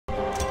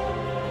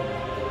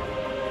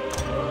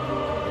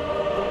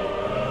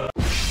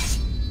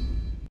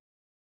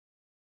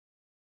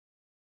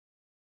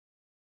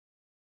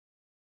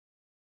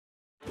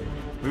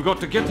We've got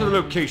to get to the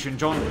location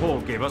John Paul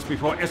gave us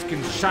before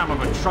Eskin's sham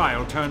of a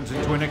trial turns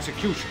into an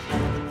execution.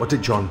 What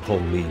did John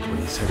Paul mean when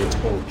he said it's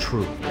all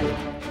true?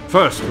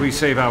 First, we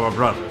save our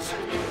brothers.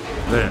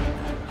 Then,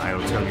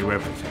 I'll tell you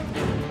everything.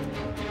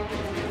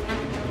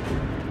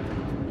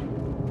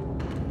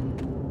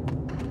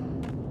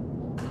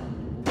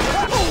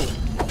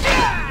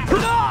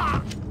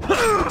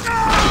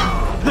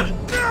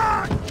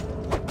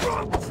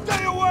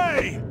 Stay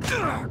away!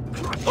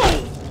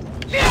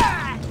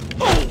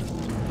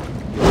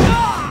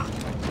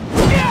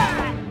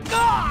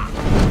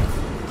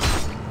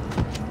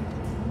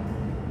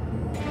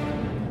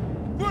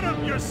 Put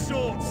up your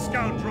sword,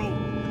 scoundrel!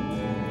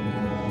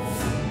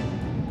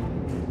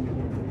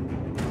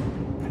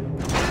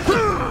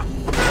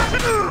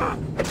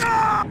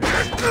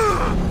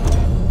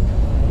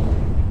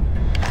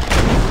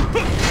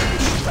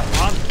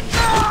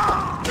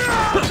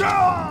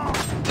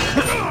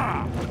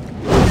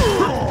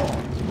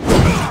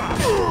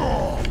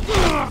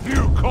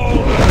 You call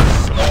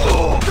this?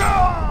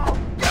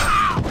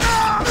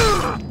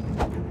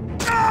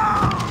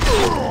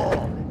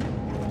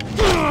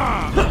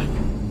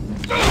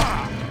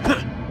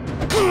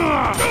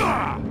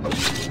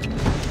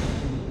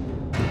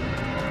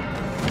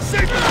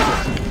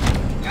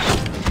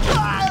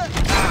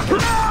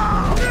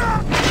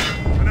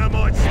 And I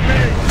might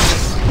speak.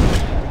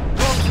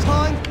 Wrong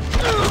time.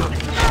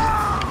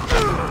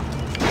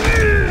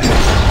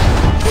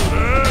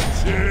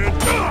 That's it.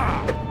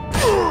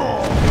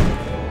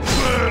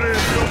 Where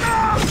is your...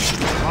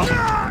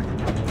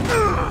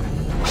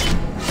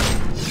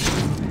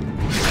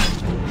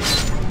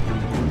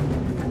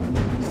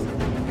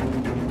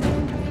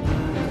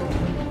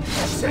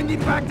 Send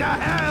him back to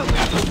hell!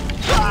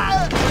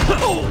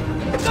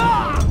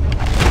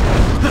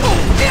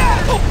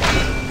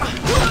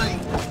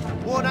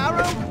 One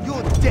arrow,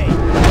 you're dead.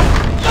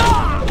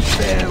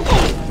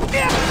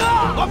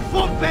 I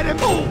fought better.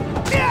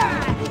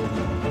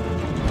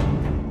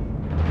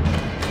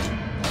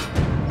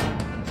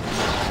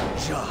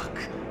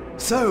 Jacques,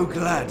 so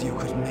glad you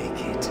could make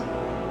it.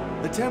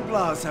 The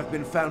Templars have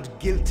been found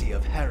guilty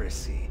of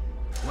heresy.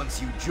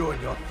 Once you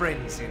join your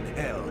friends in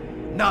hell,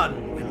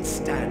 none will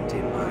stand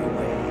in my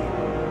way.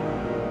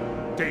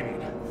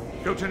 Damien,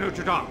 go to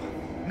Notre Dame.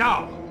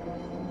 Now!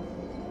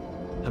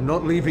 I'm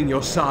not leaving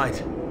your side.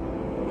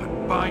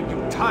 I'm buying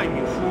you time,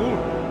 you fool!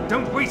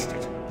 Don't waste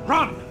it!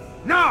 Run!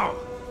 Now!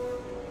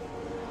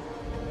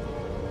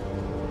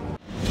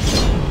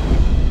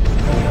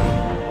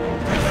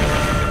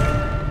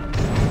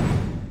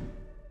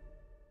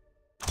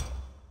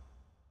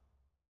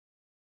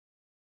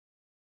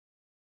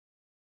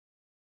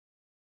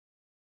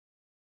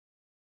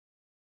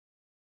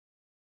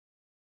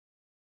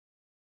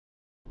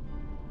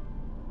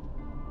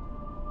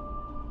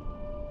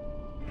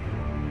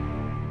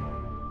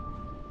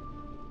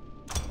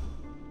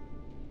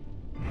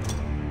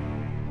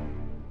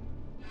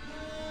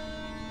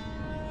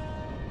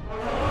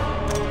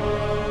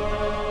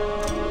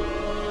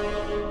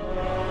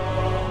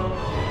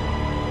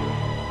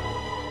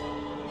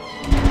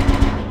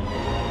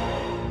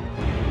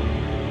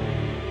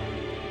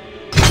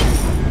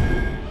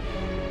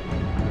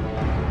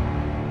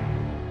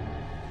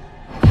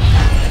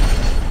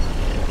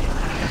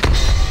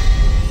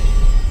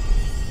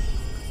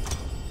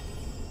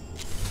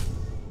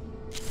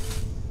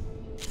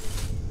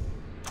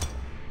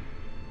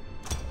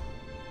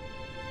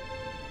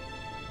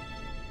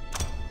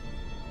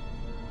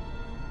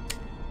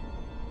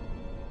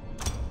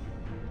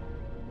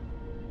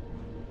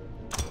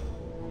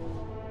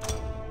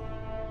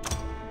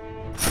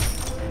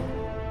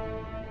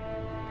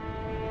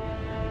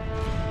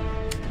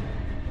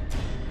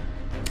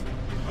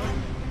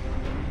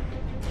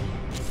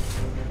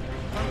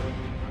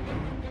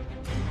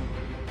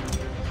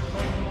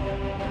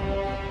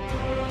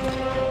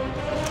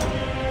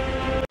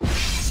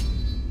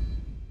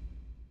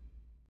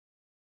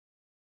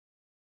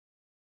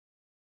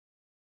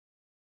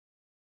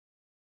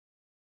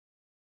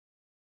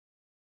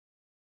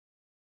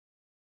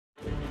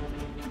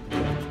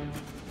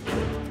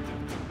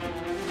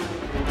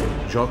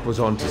 Jacques was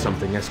on to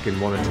something Eskin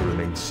wanted to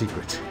remain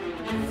secret.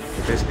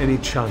 If there's any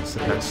chance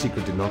that that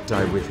secret did not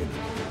die with him,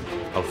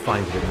 I'll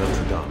find it at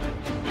Notre Dame.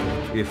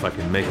 If I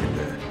can make it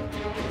there.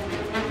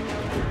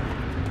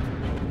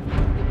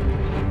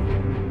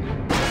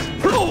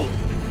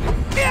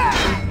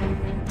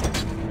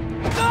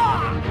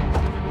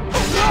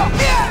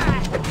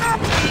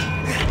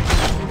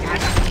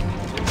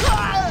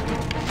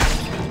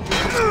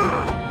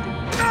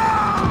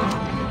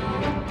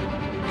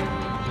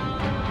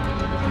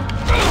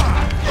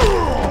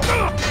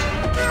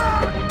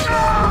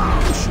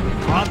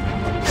 Run!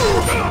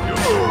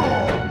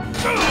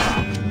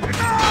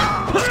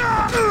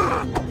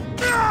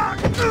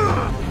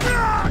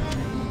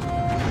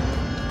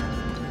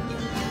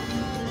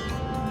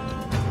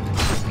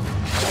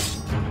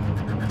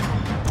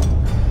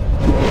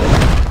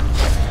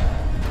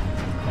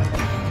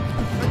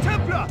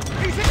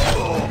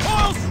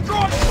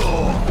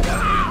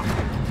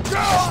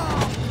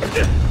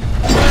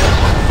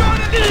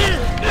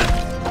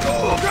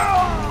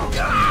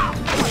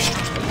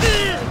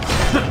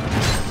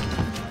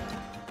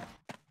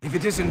 If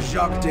it isn't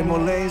Jacques de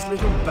Molay's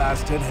little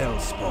bastard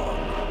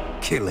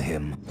Hellspawn, kill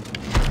him.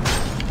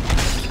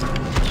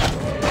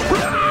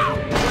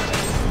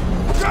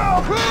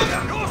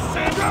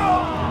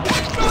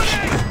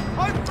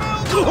 I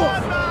found the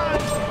madman!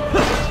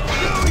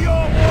 Do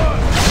your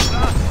work!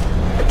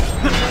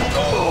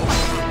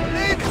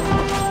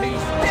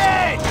 He's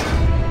dead!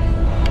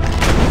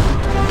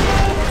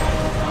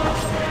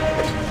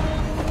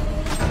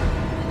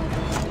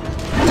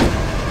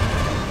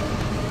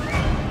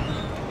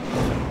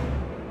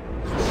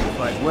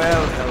 Fight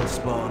well,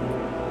 Hellspawn,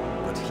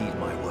 but heed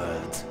my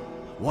words.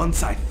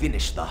 Once I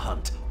finish the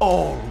hunt,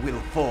 all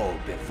will fall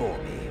before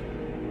me.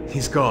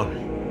 He's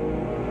gone.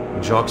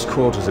 Jacques'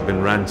 quarters have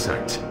been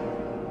ransacked.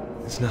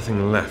 There's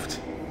nothing left,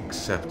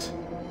 except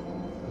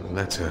a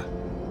letter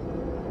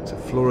to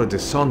Flora de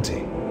Santi,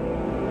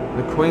 an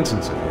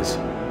acquaintance of his.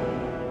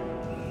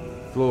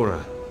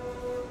 Flora,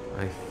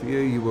 I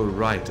fear you were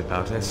right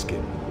about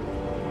Eskin.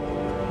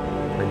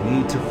 I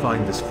need to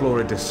find this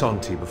Flora de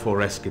Santi before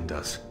Eskin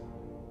does.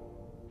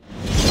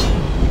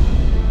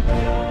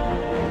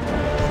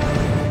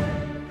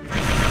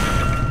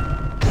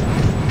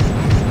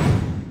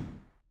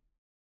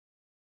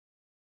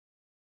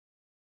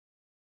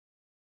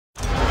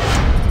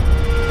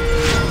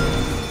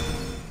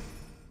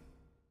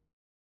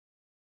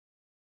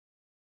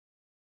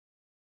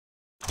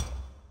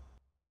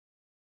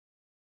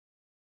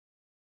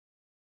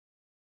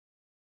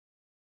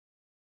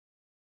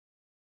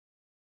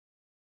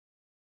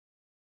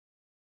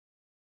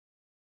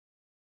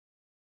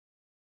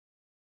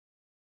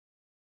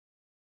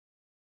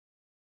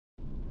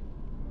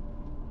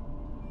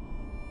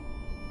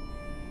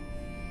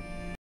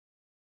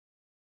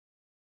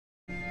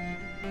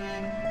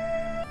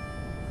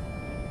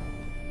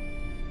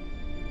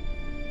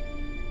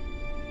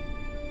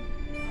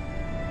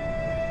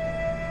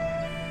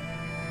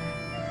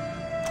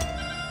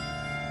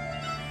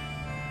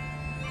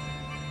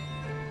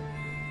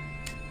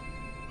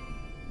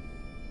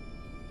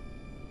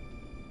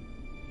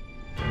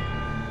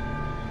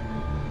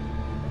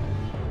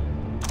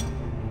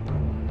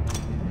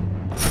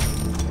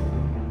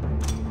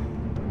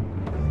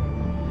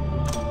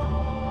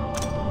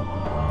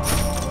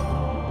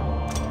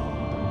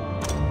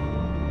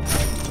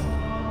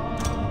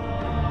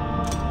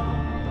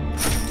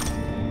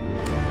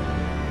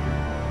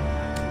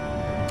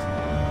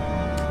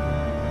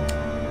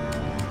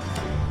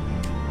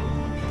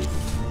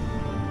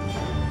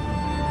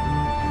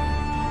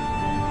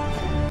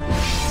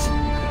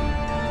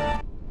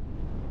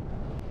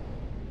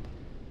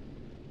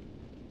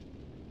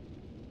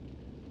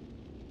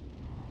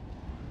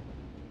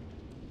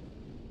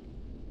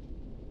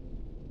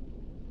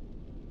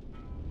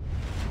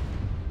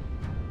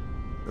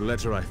 The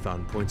letter I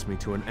found points me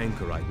to an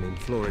anchorite named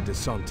Flora de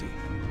Santi,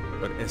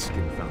 but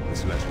Eskin found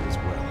this letter as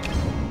well.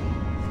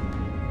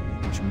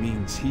 Which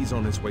means he's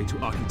on his way to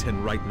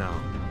Aquitaine right now.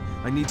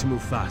 I need to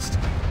move fast.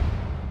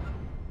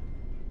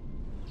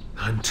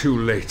 I'm too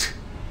late.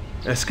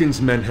 Eskin's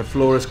men have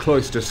Flora's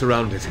cloister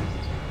surrounded.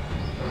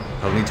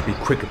 I'll need to be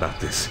quick about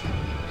this.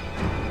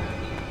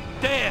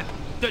 There!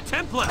 The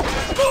Templar!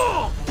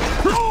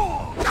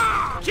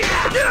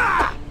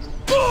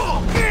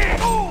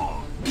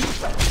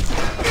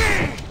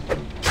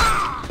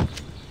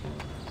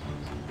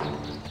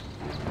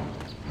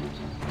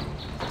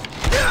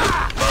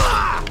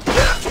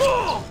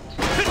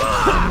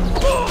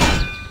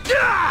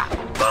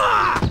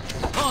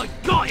 I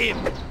got him!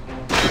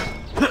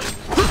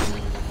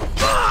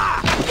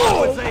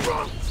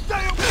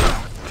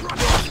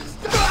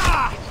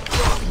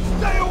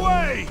 Stay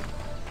away!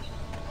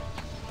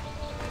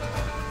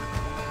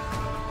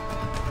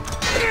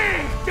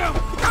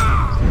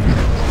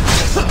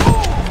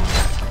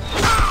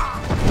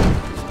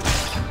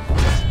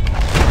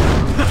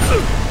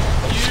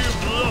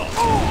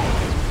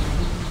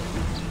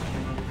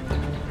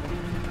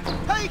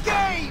 Hey,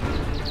 game!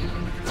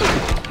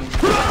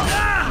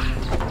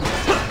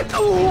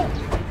 You!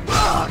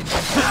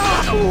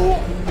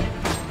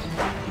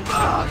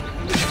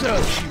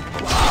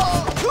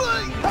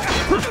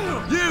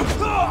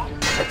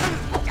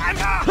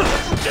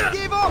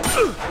 Give up!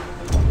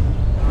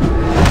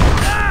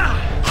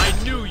 I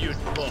knew you'd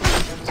fall.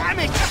 Damn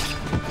it!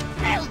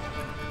 Help!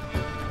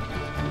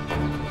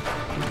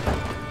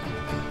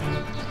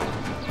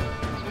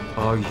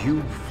 Are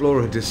you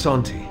Flora de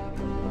Santi?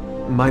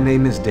 My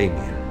name is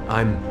Damien.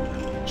 I'm...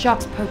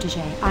 Jacques'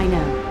 protege, I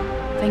know.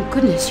 Thank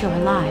goodness you're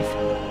alive.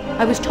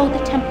 I was told the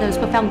Templars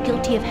were found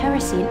guilty of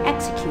heresy and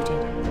executed.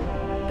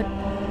 But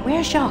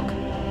where's Jacques?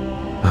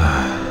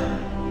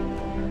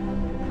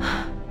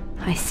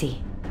 I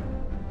see.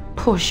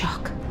 Poor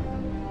Jacques.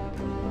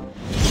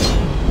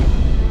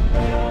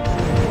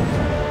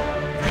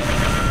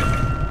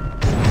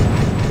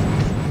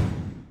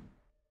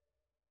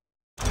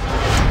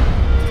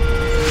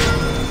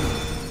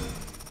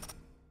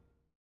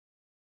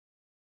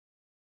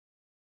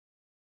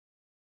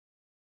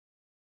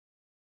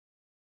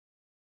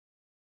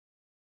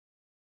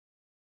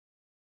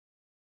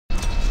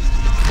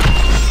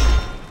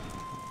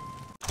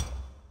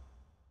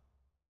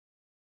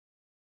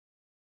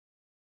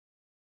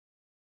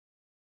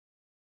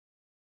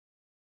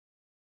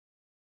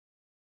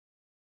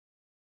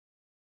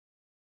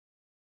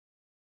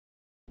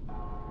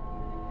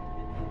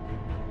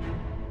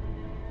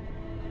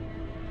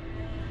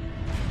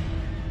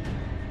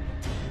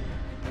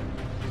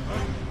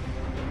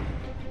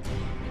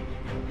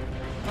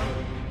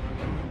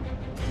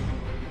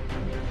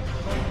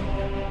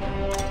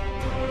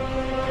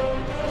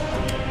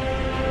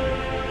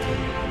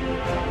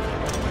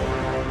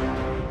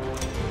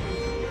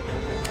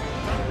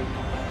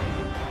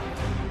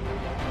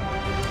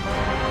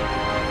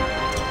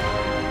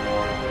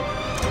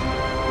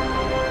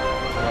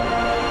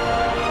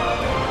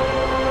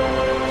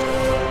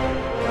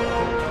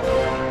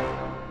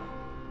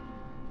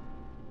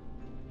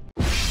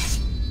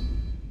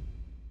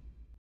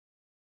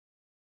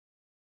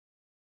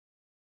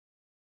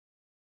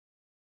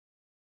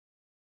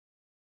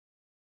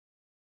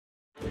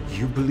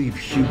 You believe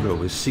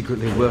Hugo is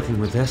secretly working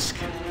with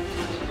Eskin?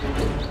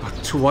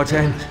 But to what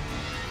end?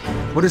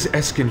 What is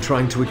Eskin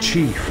trying to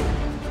achieve?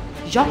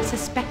 Jacques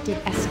suspected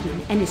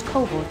Eskin and his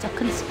cohorts of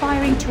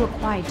conspiring to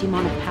acquire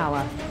demonic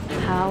power.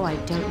 How, I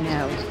don't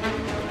know.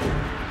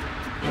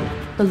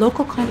 The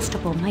local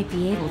constable might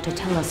be able to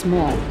tell us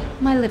more.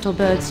 My little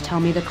birds tell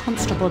me the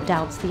constable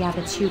doubts the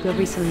abbots Hugo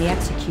recently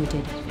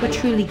executed were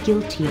truly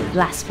guilty of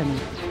blasphemy.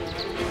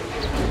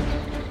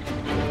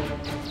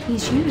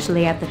 He's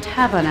usually at the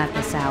tavern at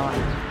this hour.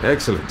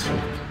 Excellent.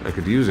 I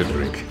could use a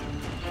drink.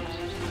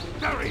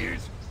 There he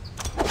is!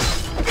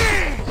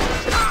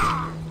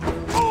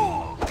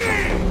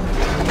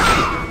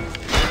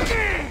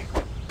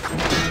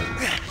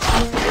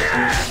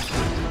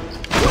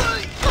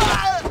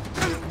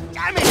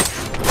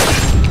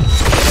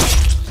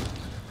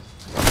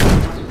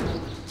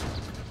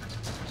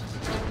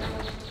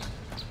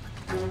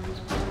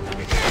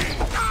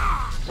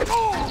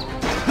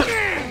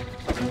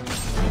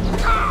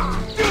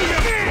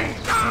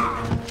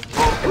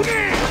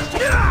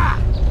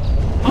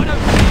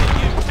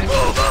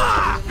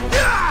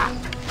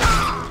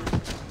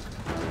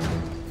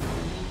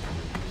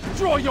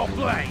 Draw your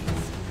blades!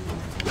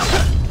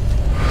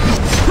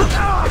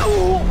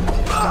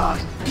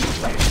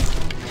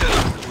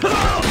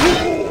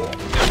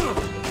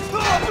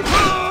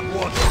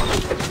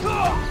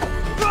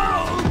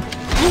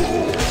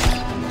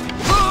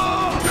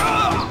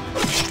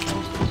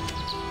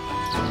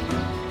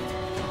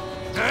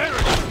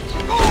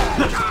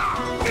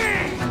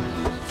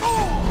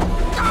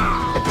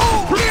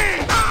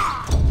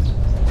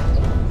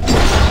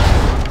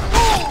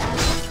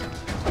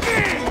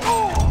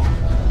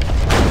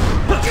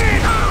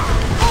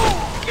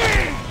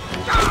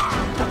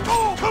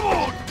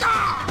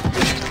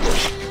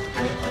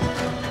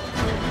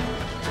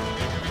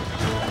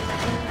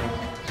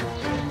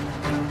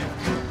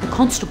 The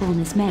constable and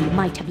his men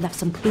might have left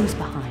some clues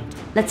behind.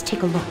 Let's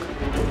take a look.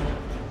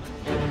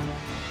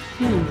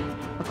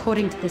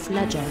 According to this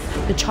ledger,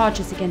 the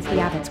charges against the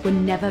abbots were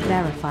never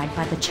verified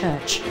by the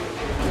church.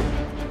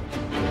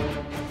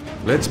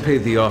 Let's pay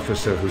the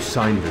officer who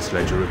signed this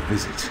ledger a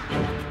visit.